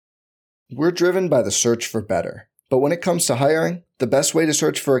We're driven by the search for better. But when it comes to hiring, the best way to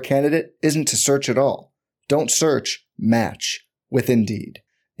search for a candidate isn't to search at all. Don't search, match with Indeed.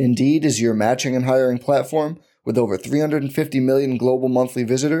 Indeed is your matching and hiring platform with over 350 million global monthly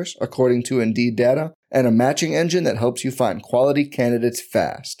visitors, according to Indeed data, and a matching engine that helps you find quality candidates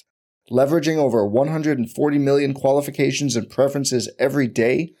fast. Leveraging over 140 million qualifications and preferences every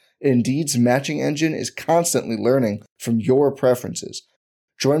day, Indeed's matching engine is constantly learning from your preferences.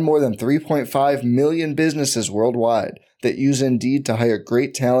 Join more than 3.5 million businesses worldwide that use Indeed to hire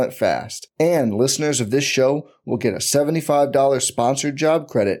great talent fast. And listeners of this show will get a $75 sponsored job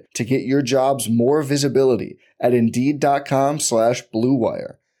credit to get your jobs more visibility at Indeed.com/Blue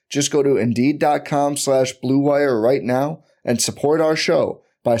Wire. Just go to Indeed.com/Blue Wire right now and support our show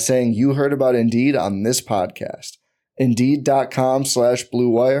by saying you heard about Indeed on this podcast. Indeed.com/Blue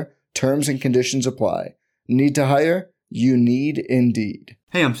Wire. Terms and conditions apply. Need to hire? You need Indeed.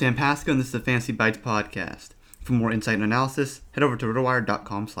 Hey, I'm Sam Pasco, and this is the Fantasy Bites podcast. For more insight and analysis, head over to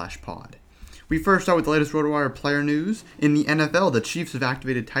rotowire.com/pod. We first start with the latest RotoWire player news. In the NFL, the Chiefs have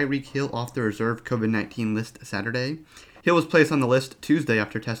activated Tyreek Hill off the reserve COVID-19 list Saturday. Hill was placed on the list Tuesday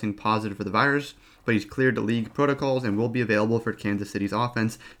after testing positive for the virus, but he's cleared the league protocols and will be available for Kansas City's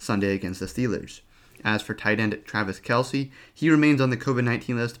offense Sunday against the Steelers. As for tight end Travis Kelce, he remains on the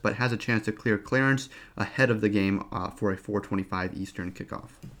COVID-19 list but has a chance to clear clearance ahead of the game for a 4:25 Eastern kickoff.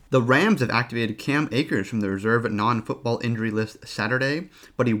 The Rams have activated Cam Akers from the reserve non-football injury list Saturday,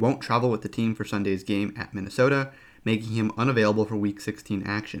 but he won't travel with the team for Sunday's game at Minnesota, making him unavailable for Week 16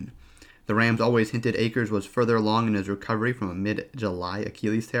 action. The Rams always hinted Akers was further along in his recovery from a mid-July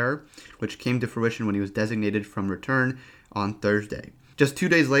Achilles tear, which came to fruition when he was designated from return on Thursday. Just 2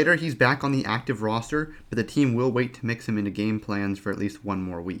 days later, he's back on the active roster, but the team will wait to mix him into game plans for at least one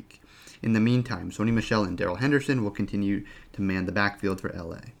more week. In the meantime, Sony Michel and Darrell Henderson will continue to man the backfield for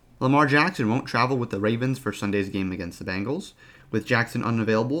LA. Lamar Jackson won't travel with the Ravens for Sunday's game against the Bengals. With Jackson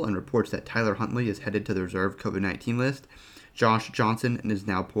unavailable and reports that Tyler Huntley is headed to the reserve COVID-19 list, Josh Johnson is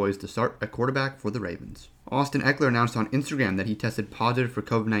now poised to start at quarterback for the Ravens. Austin Eckler announced on Instagram that he tested positive for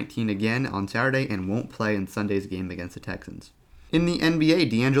COVID-19 again on Saturday and won't play in Sunday's game against the Texans. In the NBA,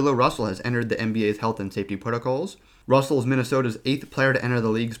 D'Angelo Russell has entered the NBA's health and safety protocols. Russell is Minnesota's 8th player to enter the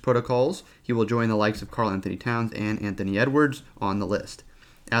league's protocols. He will join the likes of Karl Anthony Towns and Anthony Edwards on the list.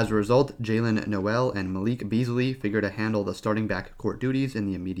 As a result, Jalen Noel and Malik Beasley figure to handle the starting backcourt duties in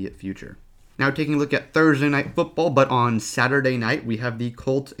the immediate future. Now taking a look at Thursday night football, but on Saturday night we have the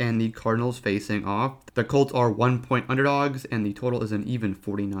Colts and the Cardinals facing off. The Colts are 1-point underdogs and the total is an even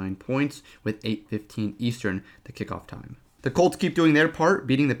 49 points with 8:15 Eastern, the kickoff time. The Colts keep doing their part,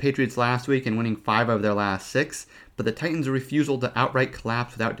 beating the Patriots last week and winning 5 of their last 6, but the Titans' refusal to outright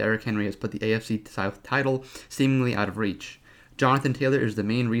collapse without Derrick Henry has put the AFC South title seemingly out of reach. Jonathan Taylor is the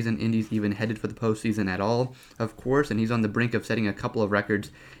main reason Indy's even headed for the postseason at all, of course, and he's on the brink of setting a couple of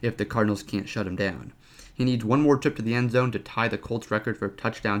records if the Cardinals can't shut him down. He needs one more trip to the end zone to tie the Colts record for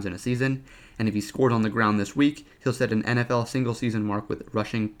touchdowns in a season, and if he scored on the ground this week, he'll set an NFL single-season mark with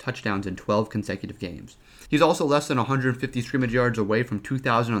rushing touchdowns in 12 consecutive games. He's also less than 150 scrimmage yards away from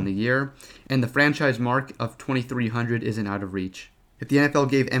 2,000 on the year, and the franchise mark of 2,300 isn't out of reach. If the NFL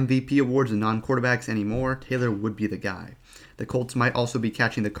gave MVP awards to non-quarterbacks anymore, Taylor would be the guy. The Colts might also be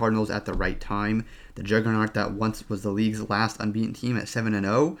catching the Cardinals at the right time. The juggernaut that once was the league's last unbeaten team at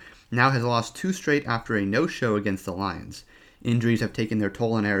 7-0 now has lost 2 straight after a no-show against the Lions. Injuries have taken their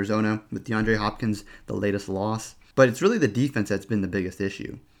toll in Arizona, with DeAndre Hopkins the latest loss. But it's really the defense that's been the biggest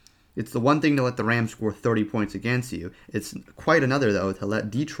issue. It's the one thing to let the Rams score 30 points against you. It's quite another, though, to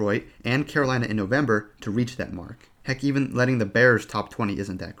let Detroit and Carolina in November to reach that mark. Heck, even letting the Bears top 20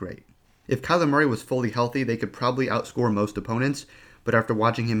 isn't that great. If Kyler Murray was fully healthy, they could probably outscore most opponents, but after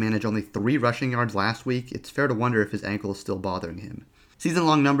watching him manage only 3 rushing yards last week, it's fair to wonder if his ankle is still bothering him.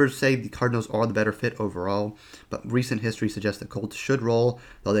 Season-long numbers say the Cardinals are the better fit overall, but recent history suggests the Colts should roll,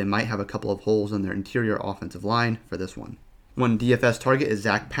 though they might have a couple of holes in their interior offensive line for this one. One DFS target is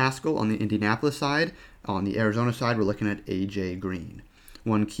Zach Pascal on the Indianapolis side. On the Arizona side, we're looking at A.J. Green.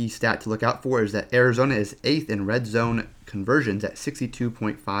 One key stat to look out for is that Arizona is 8th in red zone conversions at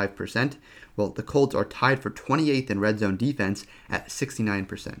 62.5%, while the Colts are tied for 28th in red zone defense at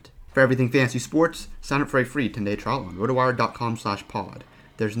 69%. For everything fantasy sports, sign up for a free 10-day trial on rotowire.com/pod.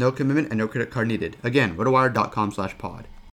 There's no commitment and no credit card needed. Again, rotowire.com/pod.